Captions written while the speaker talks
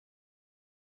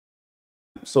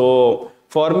So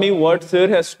for me, what sir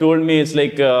has told me is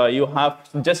like you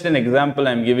have just an example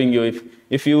I'm giving you.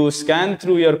 If you scan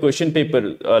through your question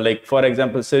paper, like for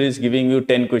example, sir is giving you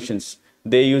 10 questions.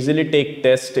 They usually take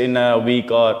test in a week,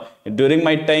 or during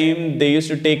my time they used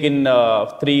to take in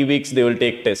 3 weeks. They will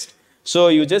take test. So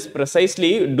you just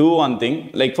precisely do one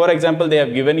thing. Like for example, they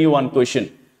have given you one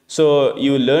question. So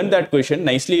you learn that question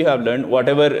nicely. You have learned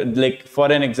whatever. Like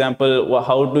for an example,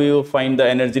 how do you find the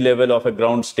energy level of a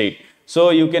ground state?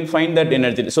 So you can find that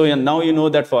energy. So now you know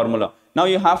that formula. Now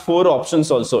you have 4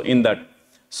 options also in that.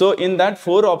 So in that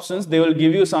 4 options, they will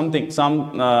give you something,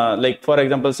 like for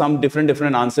example, some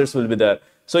different answers will be there.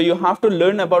 So you have to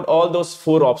learn about all those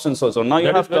 4 options also. Now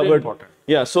you have covered,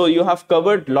 yeah. So you have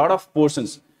covered lot of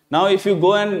portions. Now if you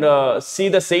go and see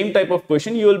the same type of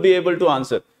question, you will be able to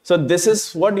answer. So this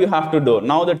is what you have to do.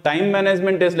 Now the time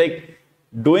management is like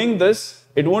doing this.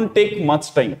 It won't take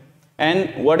much time.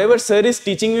 And whatever sir is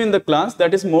teaching you in the class,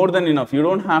 that is more than enough. You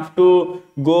don't have to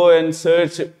go and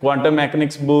search quantum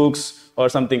mechanics books or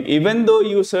something. Even though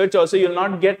you search also, you will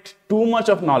not get too much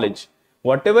of knowledge.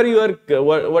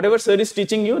 Whatever sir is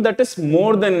teaching you, that is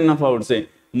more than enough, I would say.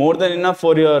 More than enough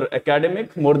for your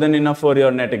academic, more than enough for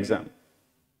your net exam.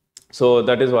 So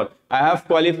that is what. I have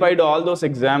qualified all those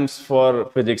exams for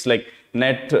physics, like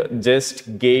NET,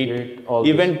 JEST, GATE,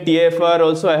 even TIFR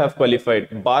also I have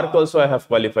qualified. BARC also I have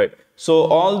qualified. So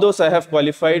all those I have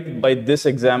qualified by this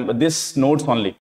exam, this notes only.